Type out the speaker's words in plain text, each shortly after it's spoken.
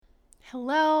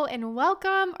Hello and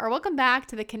welcome back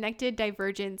to the Connected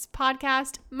Divergence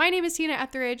podcast. My name is Tina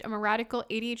Etheridge. I'm a radical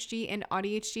ADHD and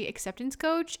ADHD acceptance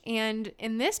coach. And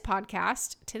in this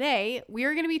podcast today, we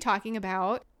are going to be talking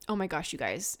about, oh my gosh, you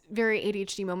guys, very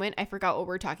ADHD moment. I forgot what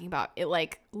we're talking about. It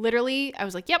literally, I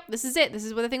was like, yep, this is it. This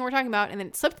is what the thing we're talking about. And then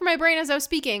it slipped from my brain as I was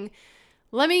speaking.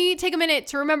 Let me take a minute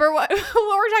to remember what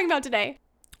we're talking about today.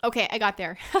 Okay, I got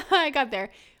there.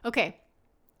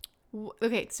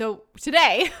 Okay, so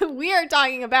today we are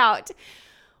talking about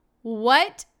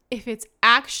what if it's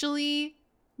actually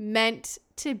meant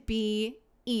to be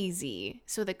easy.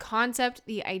 So the concept,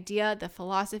 the idea, the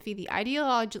philosophy, the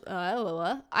ideology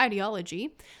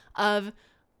of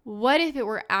what if it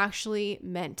were actually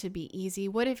meant to be easy?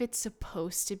 What if it's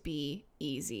supposed to be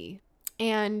easy?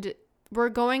 And we're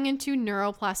going into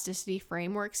neuroplasticity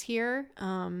frameworks here,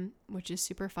 which is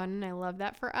super fun, and I love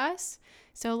that for us.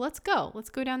 So let's go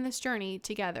down this journey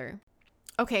together.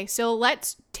 Okay, so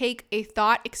let's take a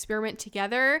thought experiment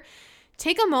together.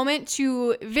 Take a moment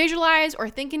to visualize or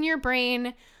think in your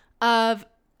brain of,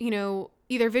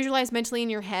 either visualize mentally in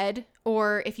your head,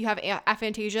 or if you have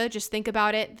aphantasia, just think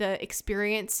about it, the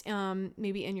experience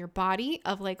maybe in your body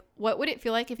of what would it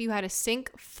feel like if you had a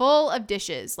sink full of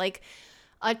dishes, like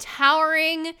a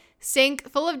towering sink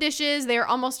full of dishes. They're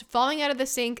almost falling out of the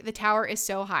sink. The tower is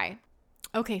so high.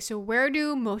 Okay, so where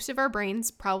do most of our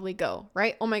brains probably go,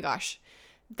 right? Oh my gosh,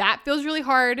 that feels really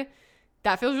hard.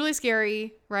 That feels really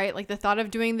scary, right? Like the thought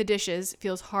of doing the dishes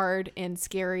feels hard and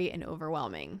scary and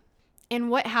overwhelming.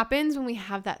 And what happens when we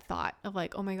have that thought of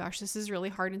oh my gosh, this is really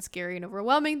hard and scary and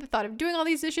overwhelming. The thought of doing all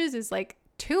these dishes is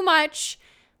too much.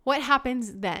 What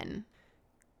happens then?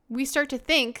 We start to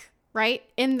think, right,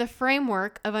 in the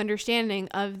framework of understanding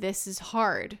of this is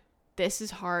hard. This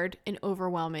is hard and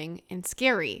overwhelming and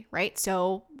scary, right?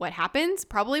 So what happens?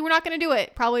 Probably we're not going to do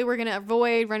it. Probably we're going to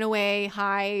avoid, run away,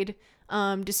 hide,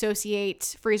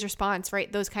 dissociate, freeze response,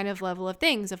 right? Those kind of level of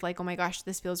things of oh my gosh,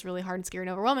 this feels really hard and scary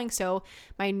and overwhelming. So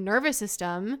my nervous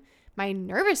system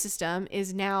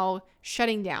is now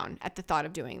shutting down at the thought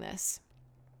of doing this.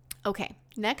 Okay,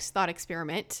 next thought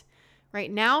experiment. Right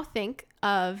now, think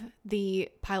of the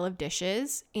pile of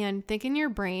dishes and think in your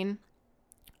brain,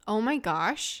 oh my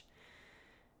gosh,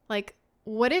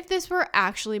 what if this were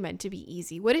actually meant to be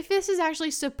easy? What if this is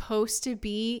actually supposed to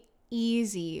be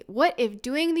easy? What if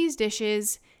doing these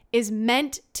dishes is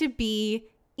meant to be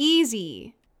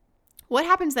easy? What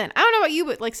happens then? I don't know about you,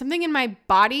 but something in my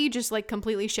body just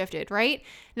completely shifted, right?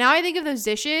 Now I think of those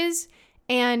dishes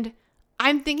and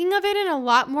I'm thinking of it in a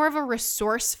lot more of a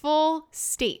resourceful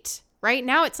state. Right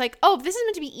now it's oh, if this is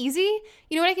meant to be easy,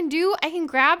 you know what I can do? I can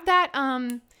grab that,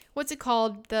 what's it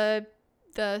called?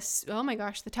 Oh my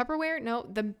gosh, the Tupperware? No,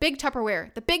 the big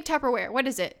Tupperware. What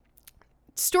is it?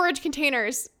 Storage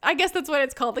containers. I guess that's what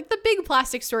it's called. The big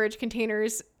plastic storage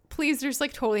containers. Please, there's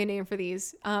totally a name for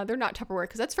these. They're not Tupperware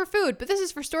because that's for food, but this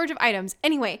is for storage of items.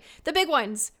 Anyway, the big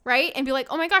ones, right? And be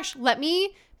oh my gosh, let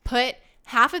me put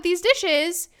half of these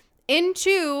dishes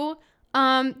into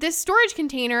this storage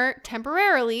container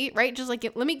temporarily, right? Just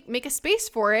let me make a space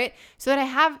for it so that I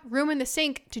have room in the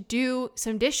sink to do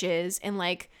some dishes and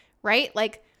right?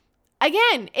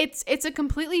 Again, it's a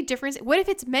completely different. What if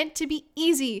it's meant to be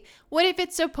easy? What if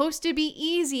it's supposed to be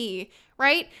easy,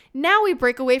 right? Now we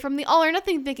break away from the all or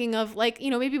nothing thinking of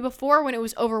maybe before when it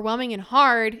was overwhelming and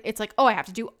hard, it's oh,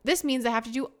 this means I have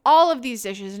to do all of these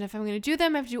dishes. And if I'm going to do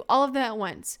them, I have to do all of them at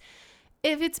once.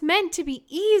 If it's meant to be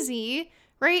easy,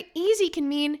 right? Easy can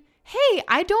mean, hey,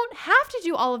 I don't have to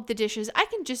do all of the dishes. I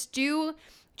can just do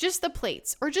just the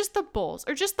plates or just the bowls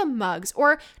or just the mugs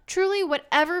or truly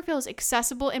whatever feels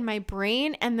accessible in my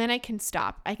brain. And then I can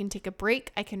stop. I can take a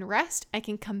break. I can rest. I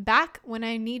can come back when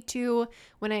I need to,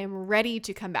 when I am ready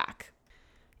to come back.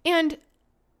 And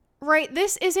right,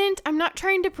 I'm not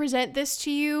trying to present this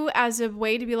to you as a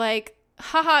way to be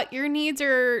haha, your needs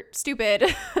are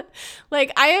stupid. I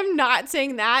am not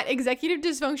saying that. Executive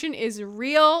dysfunction is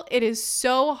real. It is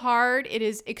so hard. It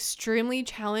is extremely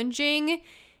challenging.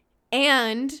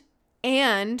 And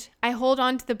I hold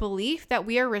on to the belief that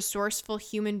we are resourceful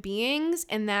human beings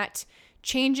and that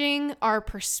changing our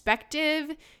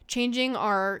perspective, changing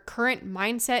our current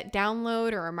mindset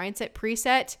download or our mindset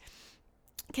preset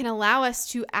can allow us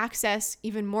to access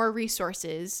even more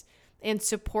resources and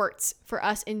supports for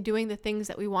us in doing the things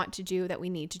that we want to do, that we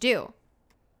need to do.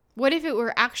 What if it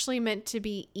were actually meant to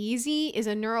be easy is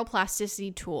a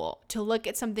neuroplasticity tool to look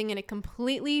at something in a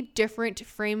completely different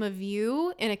frame of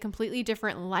view, in a completely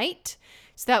different light,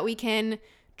 so that we can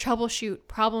troubleshoot,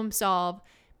 problem solve,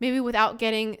 maybe without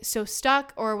getting so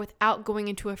stuck or without going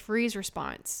into a freeze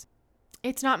response.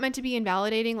 It's not meant to be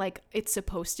invalidating, like it's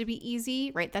supposed to be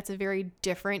easy, right? That's a very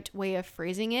different way of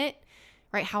phrasing it,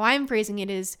 right? How I'm phrasing it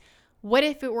is, what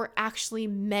if it were actually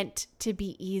meant to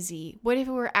be easy? What if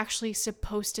it were actually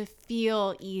supposed to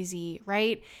feel easy,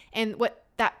 right? And what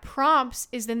that prompts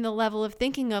is then the level of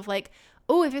thinking of like,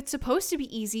 oh, if it's supposed to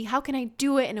be easy, how can I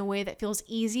do it in a way that feels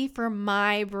easy for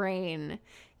my brain?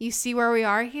 You see where we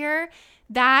are here?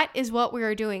 That is what we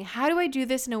are doing. How do I do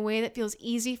this in a way that feels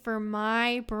easy for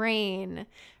my brain,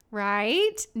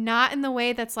 right? Not in the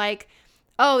way that's like,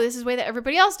 oh, this is the way that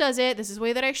everybody else does it. This is the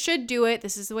way that I should do it.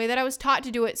 This is the way that I was taught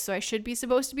to do it. So I should be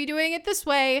supposed to be doing it this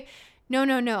way.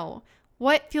 No.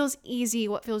 What feels easy?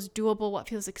 What feels doable? What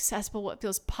feels accessible? What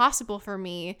feels possible for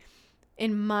me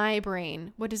in my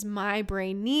brain? What does my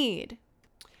brain need?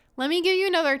 Let me give you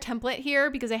another template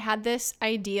here because I had this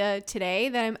idea today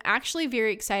that I'm actually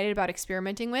very excited about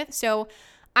experimenting with. So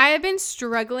I have been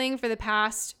struggling for the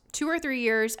past 2 or 3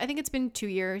 years. I think it's been 2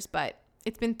 years, but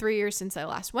it's been 3 years since I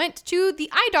last went to the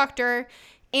eye doctor,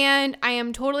 and I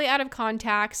am totally out of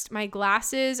contacts. My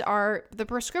glasses the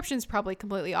prescription's probably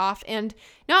completely off. And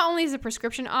not only is the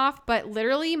prescription off, but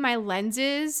literally my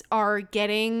lenses are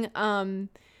getting,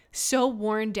 so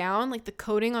worn down, like the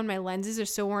coating on my lenses are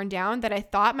so worn down that I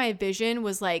thought my vision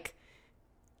was like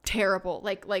terrible,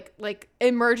 like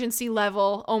emergency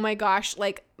level. Oh my gosh,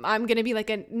 like I'm gonna be like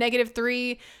a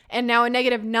 -3 and now a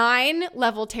 -9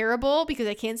 level terrible because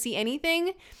I can't see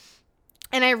anything.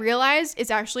 And I realized it's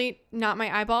actually not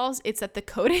my eyeballs, it's that the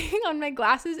coating on my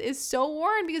glasses is so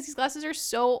worn because these glasses are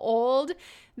so old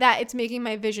that it's making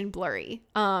my vision blurry,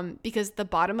 because the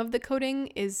bottom of the coating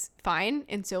is fine.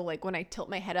 And so like when I tilt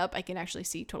my head up, I can actually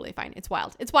see totally fine. It's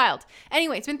wild.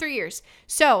 Anyway, it's been 3 years.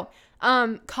 So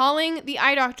calling the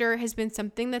eye doctor has been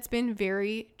something that's been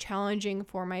very challenging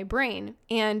for my brain.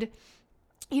 And,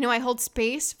 I hold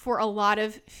space for a lot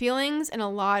of feelings and a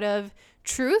lot of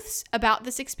truths about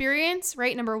this experience,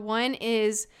 right? Number one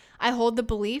is I hold the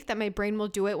belief that my brain will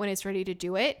do it when it's ready to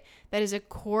do it. That is a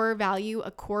core value, a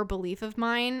core belief of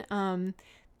mine,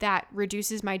 that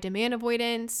reduces my demand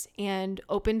avoidance and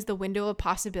opens the window of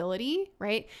possibility,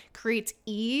 right? Creates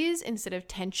ease instead of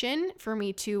tension for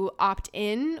me to opt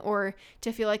in or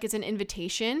to feel like it's an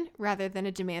invitation rather than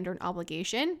a demand or an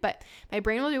obligation. But my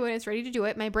brain will do it when it's ready to do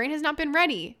it. My brain has not been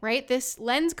ready, right? This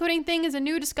lens coating thing is a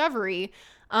new discovery.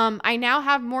 I now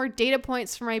have more data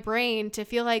points for my brain to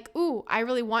feel like, ooh, I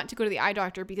really want to go to the eye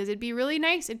doctor because it'd be really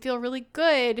nice. It'd feel really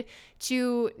good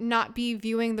to not be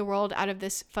viewing the world out of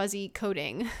this fuzzy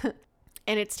coating.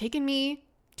 And it's taken me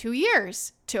 2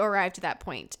 years to arrive to that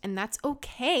point. And that's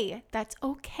okay. That's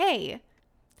okay.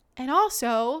 And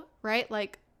also, right,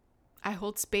 like I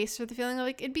hold space for the feeling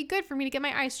like it'd be good for me to get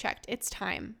my eyes checked. It's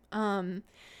time.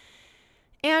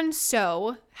 And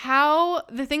so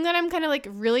the thing that I'm kind of like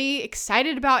really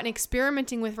excited about and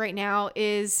experimenting with right now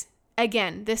is,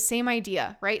 again, this same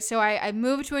idea, right? So I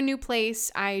moved to a new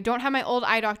place. I don't have my old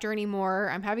eye doctor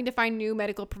anymore. I'm having to find new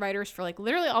medical providers for like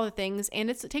literally all the things. And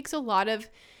it takes a lot of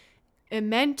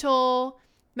mental,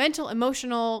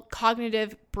 emotional,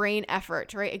 cognitive brain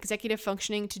effort, right? Executive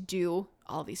functioning to do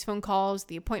all these phone calls,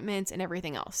 the appointments, and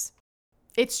everything else.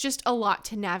 It's just a lot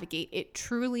to navigate. It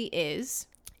truly is.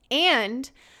 And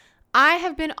I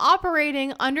have been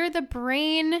operating under the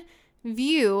brain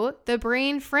view, the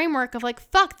brain framework of like,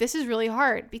 fuck, this is really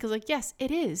hard. Because like, yes,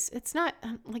 it is. It's not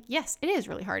like, yes, it is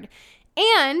really hard.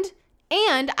 And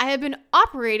I have been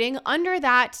operating under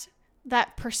that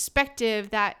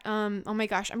perspective that, oh my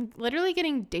gosh, I'm literally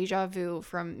getting deja vu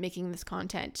from making this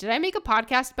content. Did I make a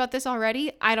podcast about this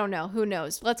already? I don't know. Who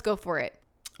knows? Let's go for it.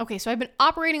 Okay, so I've been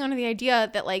operating under the idea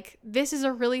that like, this is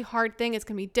a really hard thing. It's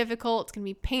going to be difficult. It's going to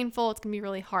be painful. It's going to be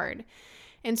really hard.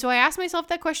 And so I asked myself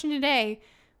that question today.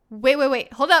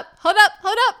 Wait. Hold up.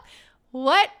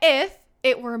 What if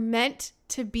it were meant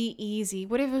to be easy?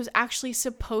 What if it was actually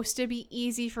supposed to be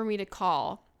easy for me to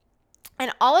call?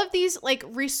 And all of these like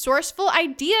resourceful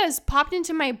ideas popped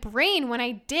into my brain when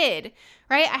I did,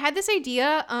 right? I had this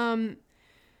idea.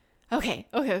 Okay.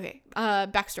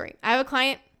 Backstory. I have a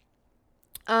client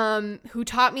who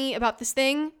taught me about this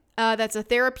thing that's a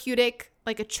therapeutic,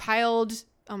 like a child,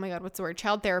 oh my God, what's the word?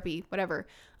 Child therapy, whatever.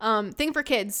 Thing for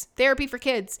kids, therapy for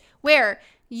kids, where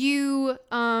you,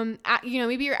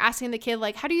 maybe you're asking the kid,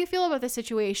 like, how do you feel about this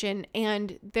situation?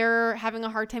 And they're having a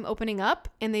hard time opening up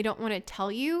and they don't want to tell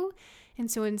you.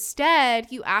 And so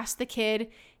instead you ask the kid,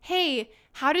 hey,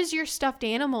 how does your stuffed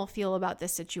animal feel about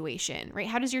this situation, right?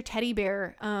 How does your teddy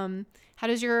bear, How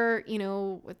does your,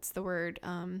 what's the word?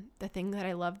 The thing that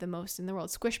I love the most in the world,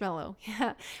 squishmallow.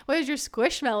 Yeah. What does your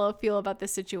squishmallow feel about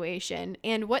this situation?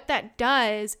 And what that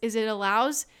does is it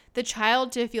allows the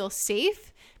child to feel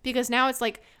safe, because now it's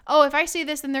like, oh, if I say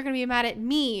this, then they're going to be mad at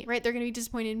me, right? They're going to be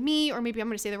disappointed in me, or maybe I'm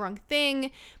going to say the wrong thing.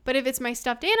 But if it's my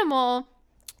stuffed animal,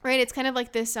 right, it's kind of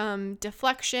like this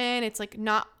deflection. It's like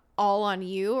not all on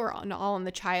you or all on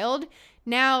the child.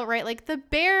 Now, right, like the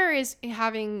bear is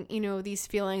having, these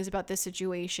feelings about this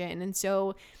situation. And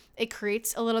so it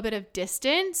creates a little bit of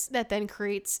distance that then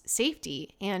creates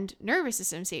safety and nervous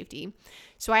system safety.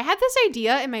 So I had this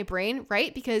idea in my brain,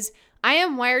 right? Because I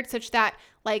am wired such that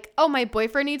like, oh, my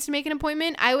boyfriend needs to make an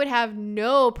appointment. I would have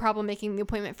no problem making the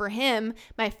appointment for him.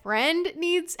 My friend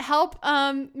needs help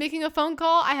making a phone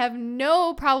call. I have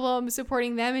no problem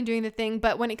supporting them and doing the thing.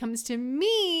 But when it comes to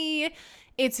me,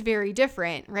 it's very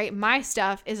different, right? My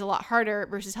stuff is a lot harder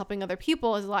versus helping other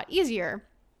people is a lot easier.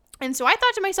 And so I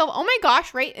thought to myself, oh my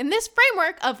gosh, right? In this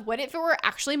framework of what if it were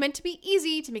actually meant to be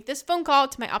easy to make this phone call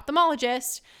to my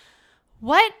ophthalmologist,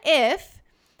 what if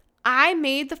I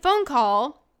made the phone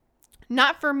call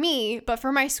not for me, but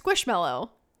for my squishmallow?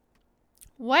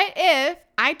 What if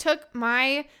I took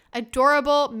my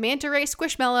adorable manta ray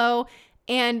squishmallow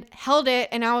and held it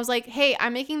and I was like, hey,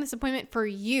 I'm making this appointment for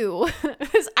you,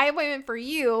 this eye appointment for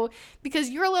you, because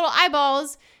your little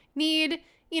eyeballs need,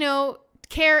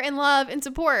 care and love and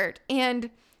support. And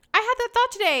I had that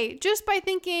thought today just by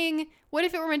thinking, what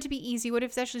if it were meant to be easy? What if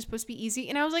it's actually supposed to be easy?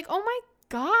 And I was like, oh my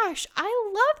gosh,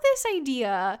 I love this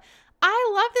idea.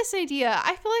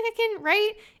 I feel like I can,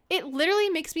 right? It literally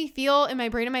makes me feel in my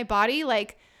brain and my body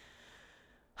like,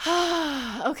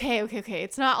 okay.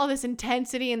 It's not all this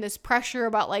intensity and this pressure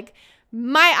about like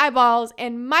my eyeballs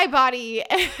and my body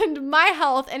and my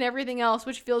health and everything else,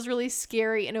 which feels really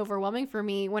scary and overwhelming for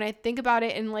me. When I think about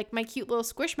it in like my cute little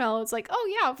squishmallow, it's like,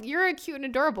 oh yeah, you're cute and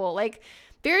adorable. Like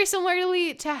very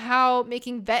similarly to how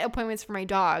making vet appointments for my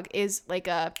dog is like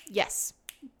a yes.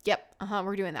 Yep.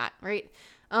 We're doing that. Right.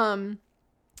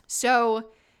 So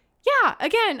yeah,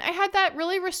 again, I had that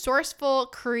really resourceful,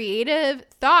 creative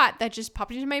thought that just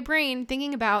popped into my brain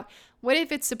thinking about what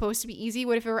if it's supposed to be easy?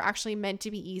 What if it were actually meant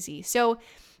to be easy? So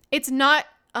it's not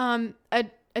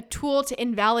a tool to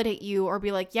invalidate you or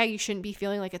be like, yeah, you shouldn't be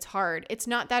feeling like it's hard. It's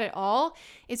not that at all.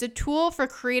 It's a tool for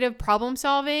creative problem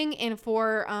solving and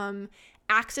for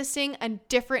accessing a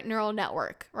different neural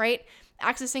network, right?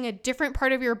 Accessing a different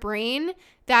part of your brain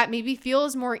that maybe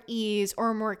feels more ease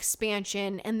or more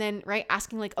expansion. And then, right,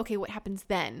 asking like, okay, what happens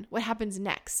then? What happens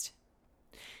next?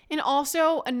 And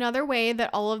also another way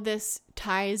that all of this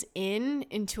ties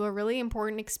into a really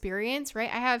important experience, right?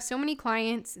 I have so many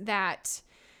clients that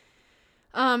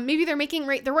maybe they're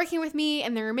working with me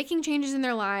and they're making changes in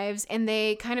their lives and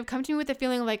they kind of come to me with a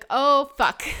feeling like, oh,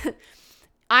 fuck,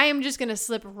 I am just going to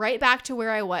slip right back to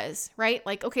where I was, right?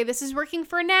 Like, okay, this is working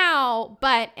for now,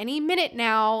 but any minute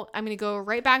now, I'm going to go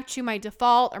right back to my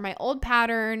default or my old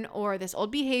pattern or this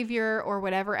old behavior or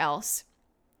whatever else.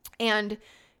 And,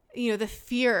 the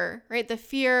fear, right? The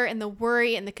fear and the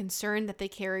worry and the concern that they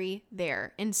carry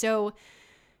there. And so,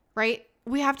 right,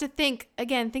 we have to think,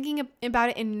 again, thinking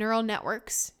about it in neural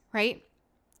networks, right?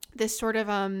 This sort of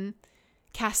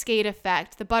cascade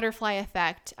effect, the butterfly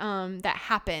effect that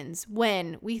happens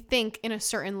when we think in a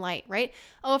certain light, right?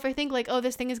 Oh, if I think like, oh,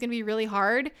 this thing is going to be really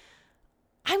hard,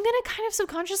 I'm going to kind of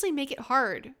subconsciously make it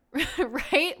hard,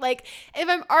 right? Like if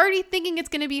I'm already thinking it's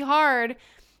going to be hard,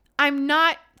 I'm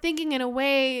not thinking in a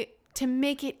way to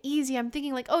make it easy. I'm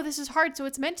thinking like, oh, this is hard, so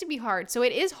it's meant to be hard. So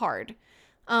it is hard.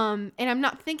 And I'm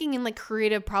not thinking in like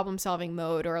creative problem solving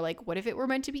mode or like, what if it were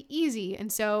meant to be easy?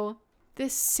 And so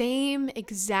this same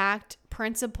exact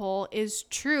principle is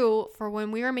true for when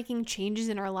we are making changes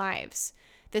in our lives,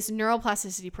 this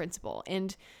neuroplasticity principle.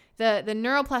 And the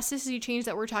neuroplasticity change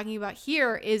that we're talking about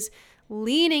here is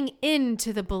leaning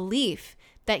into the belief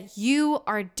that you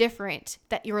are different,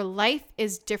 that your life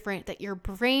is different, that your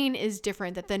brain is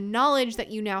different, that the knowledge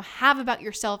that you now have about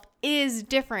yourself is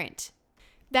different,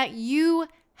 that you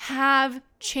have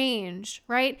changed,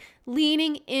 right?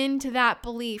 Leaning into that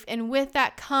belief. And with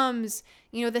that comes,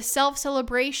 the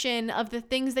self-celebration of the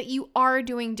things that you are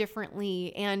doing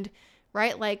differently and,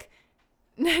 right, like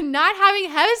not having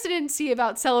hesitancy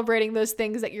about celebrating those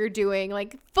things that you're doing,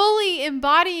 like fully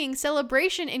embodying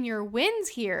celebration in your wins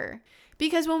here.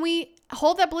 Because when we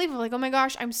hold that belief of like, oh my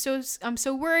gosh, I'm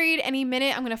so worried any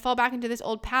minute I'm going to fall back into this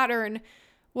old pattern.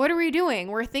 What are we doing?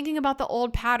 We're thinking about the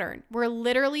old pattern. We're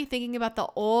literally thinking about the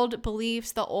old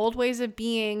beliefs, the old ways of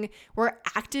being. We're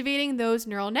activating those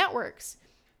neural networks.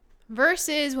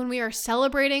 Versus when we are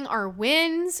celebrating our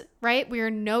wins, right? We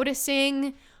are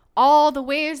noticing all the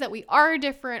ways that we are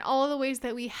different, all of the ways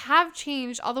that we have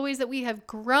changed, all the ways that we have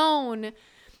grown,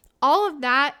 all of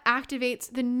that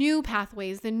activates the new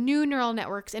pathways, the new neural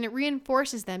networks, and it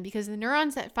reinforces them because the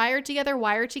neurons that fire together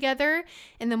wire together,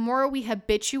 and the more we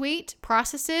habituate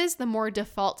processes, the more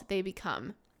default they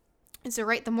become. And so,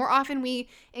 right, the more often we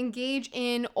engage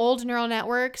in old neural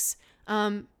networks,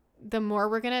 the more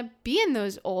we're going to be in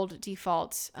those old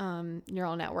default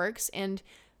neural networks. And,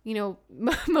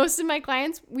 most of my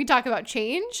clients, we talk about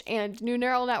change and new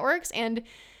neural networks, and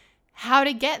how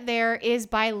to get there is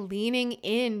by leaning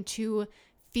into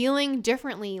feeling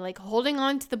differently, like holding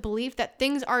on to the belief that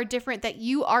things are different, that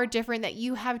you are different, that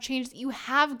you have changed, that you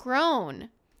have grown.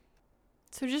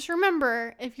 So just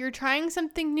remember, if you're trying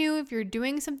something new, if you're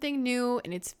doing something new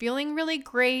and it's feeling really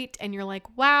great and you're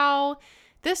like, wow,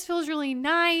 this feels really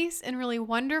nice and really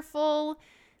wonderful,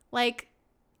 like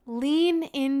lean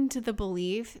into the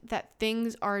belief that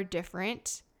things are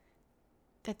different,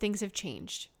 that things have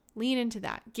changed. Lean into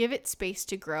that. Give it space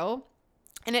to grow.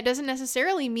 And it doesn't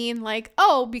necessarily mean like,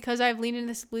 oh, because I've leaned into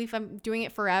this belief, I'm doing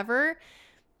it forever.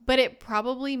 But it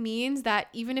probably means that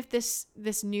even if this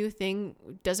new thing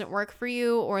doesn't work for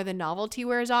you or the novelty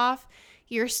wears off,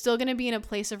 you're still going to be in a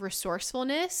place of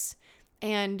resourcefulness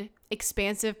and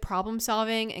expansive problem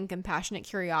solving and compassionate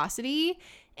curiosity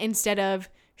instead of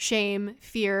shame,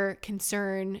 fear,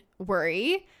 concern,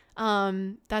 worry.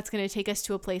 That's going to take us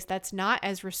to a place that's not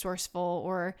as resourceful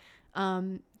or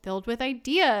filled with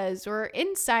ideas or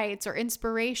insights or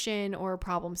inspiration or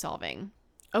problem solving.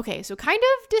 Okay, so kind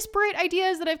of disparate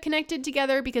ideas that I've connected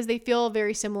together because they feel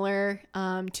very similar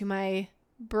to my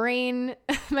brain's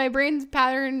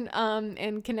pattern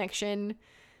and connection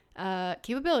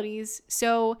capabilities.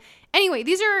 So anyway,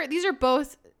 these are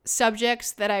both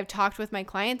subjects that I've talked with my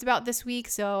clients about this week.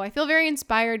 So I feel very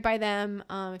inspired by them.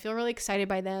 I feel really excited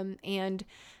by them. And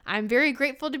I'm very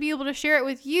grateful to be able to share it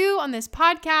with you on this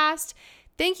podcast.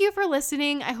 Thank you for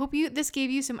listening. I hope this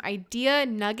gave you some idea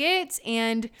nuggets.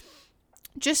 And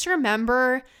just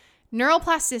remember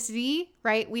neuroplasticity,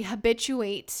 right? We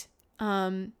habituate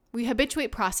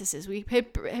processes. We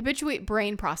habituate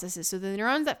brain processes. So the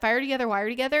neurons that fire together wire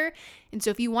together. And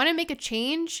so if you want to make a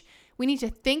change, we need to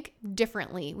think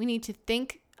differently. We need to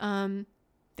think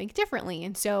differently.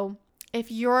 And so if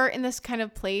you're in this kind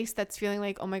of place that's feeling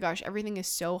like, oh my gosh, everything is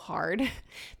so hard.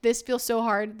 This feels so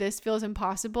hard. This feels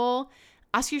impossible.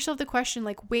 Ask yourself the question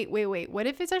like, wait. What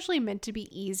if it's actually meant to be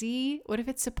easy? What if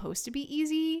it's supposed to be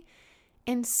easy?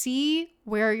 And see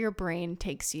where your brain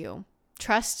takes you.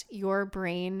 Trust your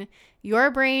brain. Your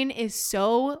brain is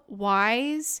so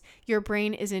wise. Your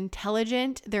brain is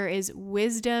intelligent. There is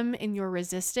wisdom in your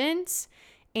resistance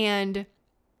and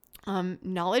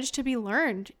knowledge to be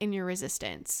learned in your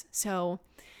resistance. So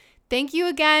thank you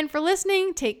again for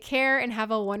listening. Take care and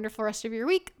have a wonderful rest of your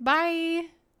week. Bye.